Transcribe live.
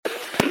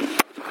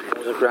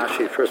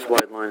Rashi, first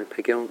white line,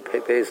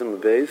 pays him the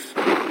base.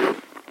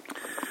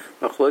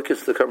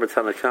 Machlokes the Karma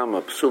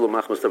Tanakama, Psula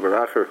Machmas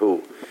Davaracher,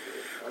 who,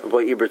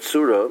 by Ibert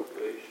Surah,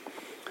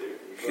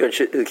 in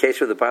the case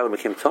where the Bailam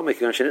became Tomik,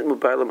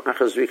 Bailam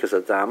Achaz Rikas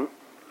Adam,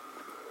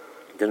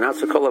 they're not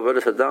so called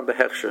Avodas Adam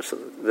Behechsher. So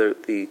the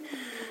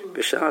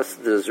Bishas,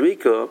 the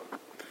Zrika,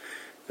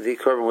 the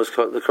korban was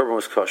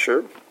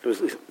kosher. It was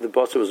the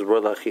basa was roy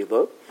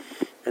lachila,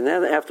 and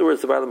then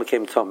afterwards the Bailam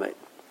became Tomei.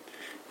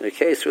 In a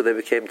case where they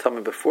became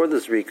Tomei before the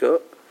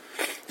Zrika,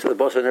 so the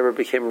basa never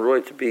became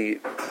roy to be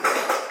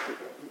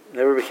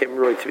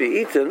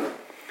eaten.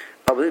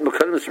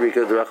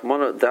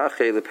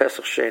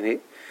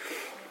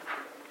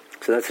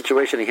 So in that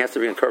situation, he has to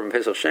bring a korban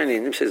Pesach Sheni.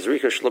 And he says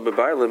Zrika Shlo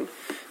B'Bailim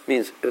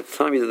means at the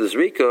time of the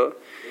Zrika,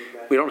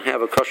 we don't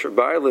have a kosher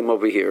Bailim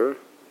over here.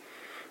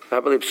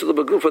 For the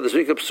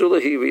Zrika Psula,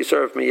 he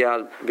served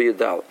miyad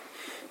b'yadal.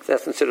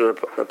 That's considered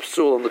a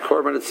psul on the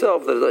korban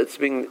itself, that it's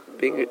being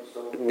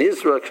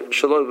nizrak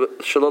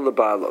shalol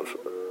le'ba'alav,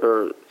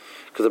 or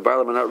because the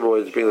Bailim are not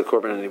roy to bring the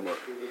korban anymore.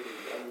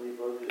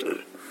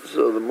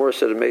 So the more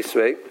said in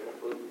Meisvei,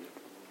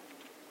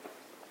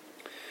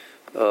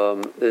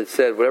 it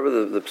said whatever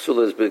the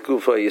psula is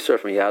b'kufa yisur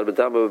from yad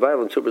b'dam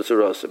b'baylam tu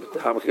b'tzurasa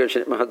b'dam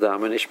k'gershin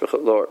mahadam and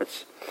ishbechat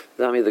lords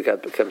dam either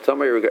got become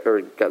tummy or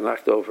got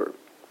knocked over.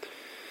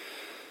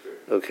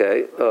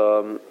 Okay.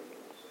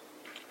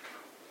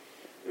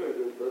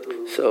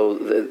 So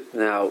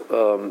now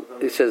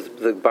it says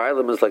the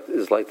b'aylam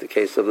is like the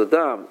case of the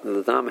dam.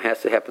 The dam has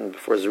to happen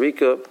before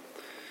zrika.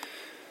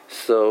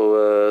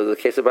 So the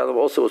case of b'aylam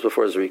also was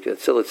before zrika.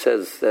 Still, it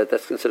says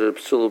that's considered a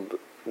psul,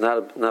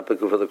 not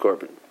b'kufa the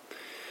korban.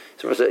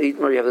 So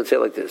you have to say it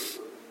like this.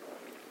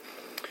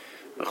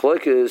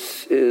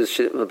 Machlokes is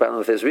the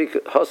Bailam of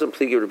Ezrika. Hasam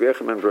pligi Rabbi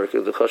Yechim and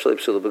Berka the Chashalei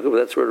Psula B'Gufa.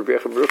 That's where Rabbi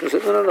Yechim and Berka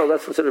said, no,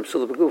 that's considered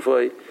Psula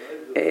B'Gufa,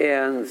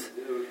 and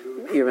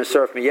you're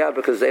Mesaref Miyad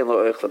because they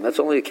lo Echlam. That's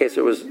only a case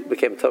that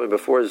became tummy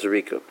before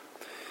Zerika.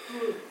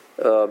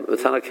 The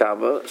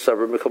Tanakama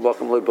Sabra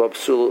Mikabakam Leibab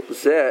Psul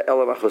Zeh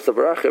Elamachos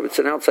Tabaracha. It's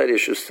an outside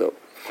issue still.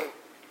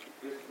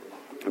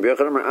 Rabbi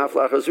Yechim and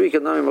Aflach Ezrika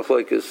Nami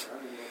Machlokes.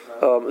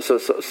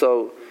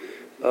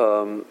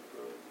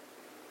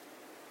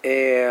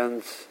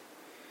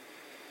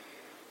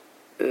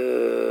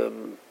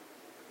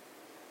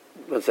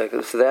 One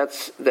second. So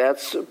that's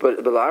but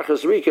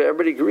Lachas Rika,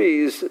 everybody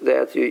agrees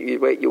that you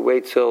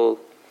wait till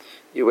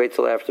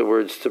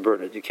afterwards to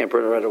burn it. You can't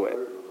burn it right away.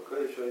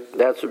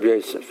 That's Rabbi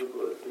Yosef.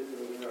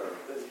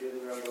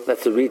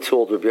 That's the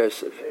retooled Rabbi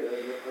Yosef.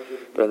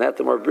 But on that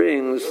the more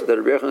brings that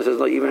Rabbi Yechon says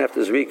no, even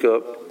after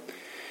Zrika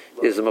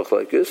is a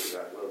machlokes.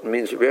 It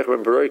means Rabbi Yechon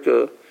and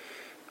Baroika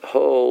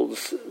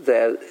holds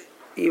that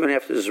even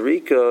after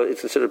Zrika,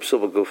 it's considered psul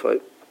b'gufay.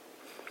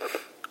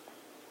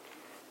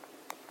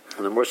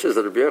 And the more says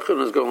that Rabbi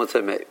Yechon is going with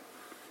Tamei.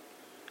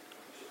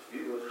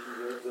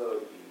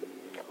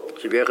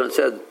 Rabbi Yechon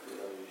said,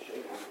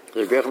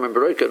 Rabbi Yechon and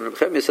Baroika, and Rabbi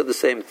Chemia said the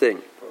same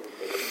thing.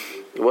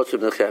 What's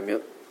Rabbi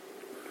Chemia?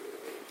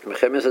 Rabbi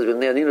Chemia says,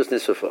 "B'nei aninus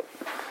nisfafa."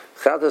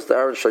 Chatas the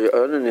Aaron shal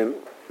yonanim.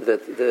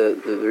 That the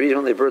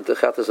reason they burnt the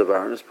chatas of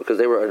Aaron is because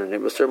they were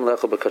yonanim. Was certain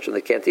lechol b'kachon.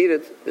 They can't eat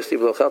it. They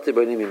sleep lo chati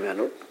b'nim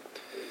imenu.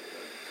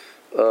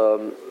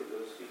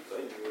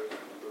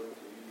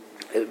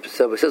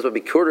 So it says by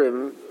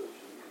Bikurim.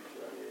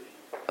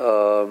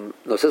 No,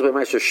 it says by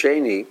Meister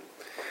Sheni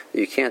that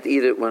you can't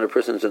eat it when a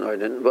person is an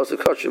Arden. So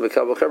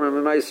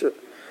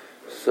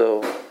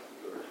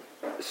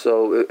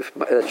if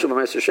that's true by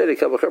Meister Sheni,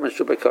 Kabel Cherem is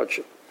true by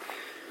Kachim.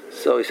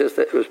 So he says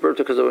that it was burnt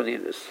because of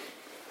Aninus.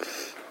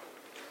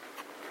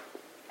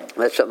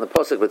 That's shot in the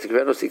pasuk, but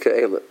Tikveno Sika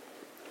Eila.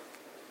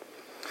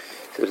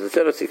 Says the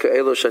Tikveno Sika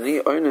Eila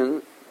Shani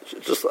Arden.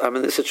 Just I'm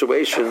in this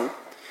situation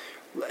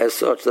as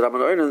such that I'm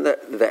an Arden.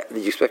 That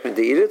did you expect me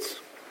to eat it?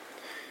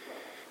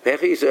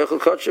 Okay.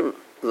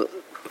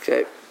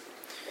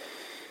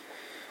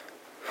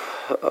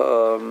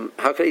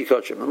 How can he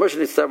catch him? They were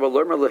told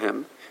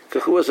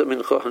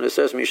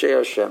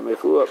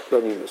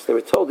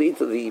to eat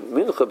the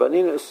mincha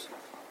baninus.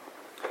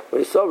 But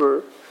he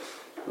sober,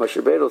 Moshe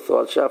Rabbeinu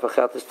thought, "Shaf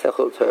achatas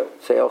techel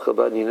te'elcha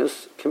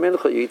baninus,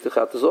 k'mincha you eat the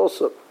chatas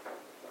also."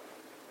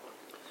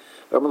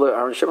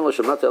 Aaron Shemal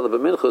Shem not the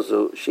b'mincha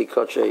zu she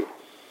kache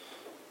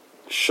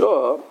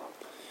shah.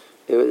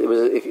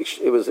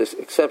 It was this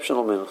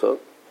exceptional mincha.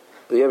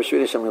 The Yom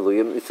Shmini Shem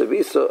Eluyim. It's a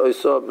visa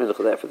oisa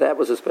mincha. For that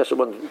was a special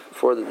one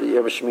for the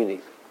Yom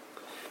Shmini.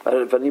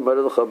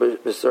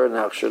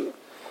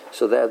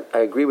 So that I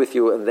agree with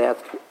you, and that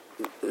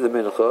the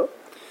mincha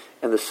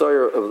and the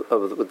sawyer of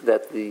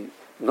that the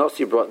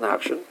Nasi brought in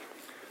action.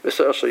 There was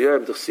a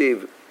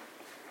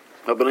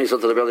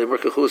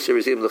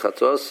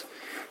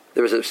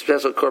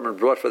special korban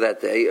brought for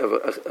that day of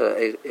a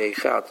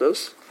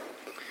chatos.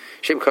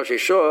 Shem Kashay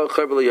Shah,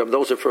 Charbel Yom,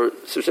 those are for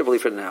specifically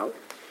for now.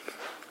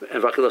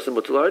 And Vachilas and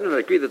Mutalar, and I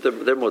agree that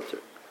they're mutter.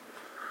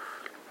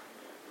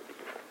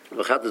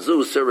 Vachat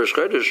Zu, Sir Rosh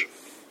Chodesh,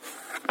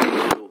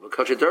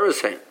 Kashay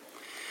Doris Hain.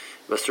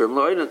 This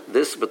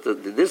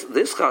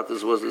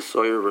chatas was the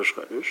Sawyer Rosh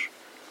Chodesh.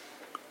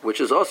 which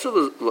is also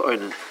the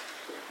L'Oinen.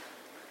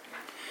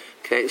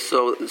 Okay,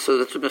 so that's what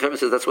Mechemia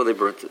says, that's why they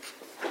burnt it.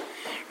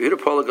 Yehuda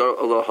Polagar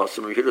Allah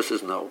Hasim, Yehuda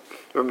says no.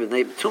 Remember, the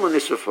name Tuma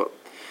Nisrafa.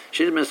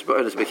 She didn't miss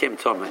it became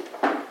Tomei.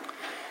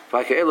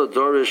 Vakaela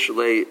Dorish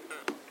lay.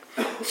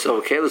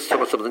 So Kayla's talking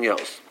about something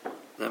else.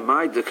 The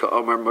Maidika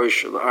Omar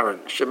Moshe Aaron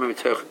Shemem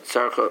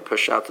Tzarcha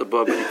Pashata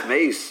Bob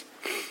Meis.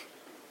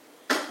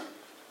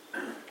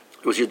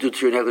 It was you due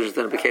to your negligence,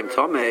 then it became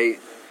Tomei.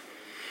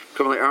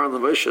 Commonly Aaron the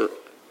Moshe.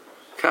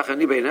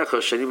 Kachani Beinecha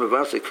Shani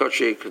Mavase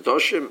Koche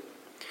Kadoshim.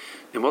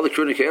 And while the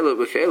Kruni Kayla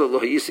Vakaela Lo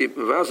Yisi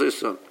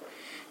Mavase.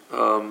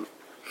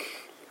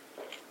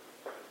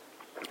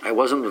 I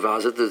wasn't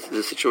Mavazet.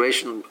 The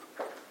situation,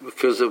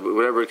 because of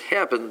whatever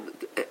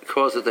happened,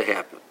 caused it to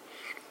happen.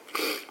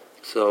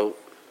 So,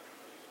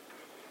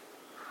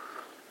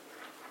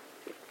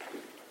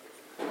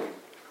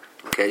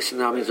 okay, so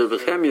now it means Rabbi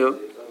Chemia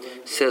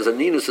says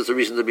Aninus is a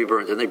reason to be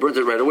burnt, and they burnt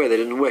it right away. They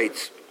didn't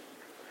wait.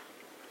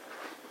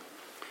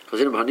 Because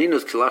in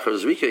Aninus Kilachar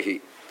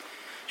Zrikahi,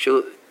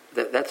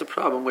 that's a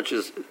problem which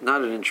is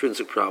not an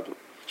intrinsic problem.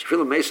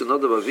 Shefila Mesa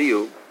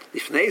Nodav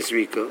Ifnei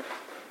Zrika,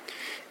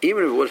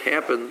 even if it would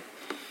happen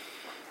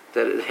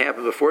that it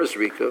happened before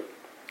Zrika,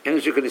 and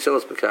as you can tell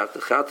us Bekach, the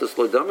Chatas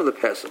Lodam the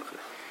Pesach.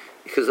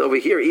 Because over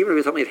here, even if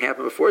you tell me it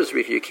happened before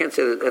Zrika, you can't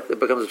say that it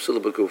becomes a Psula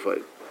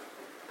B'Kufay.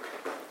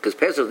 Because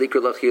Pesach is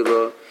Ikra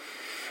Lachila,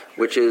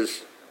 which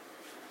is,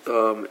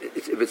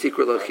 if it's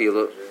Ikra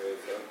Lachila,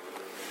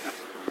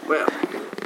 well,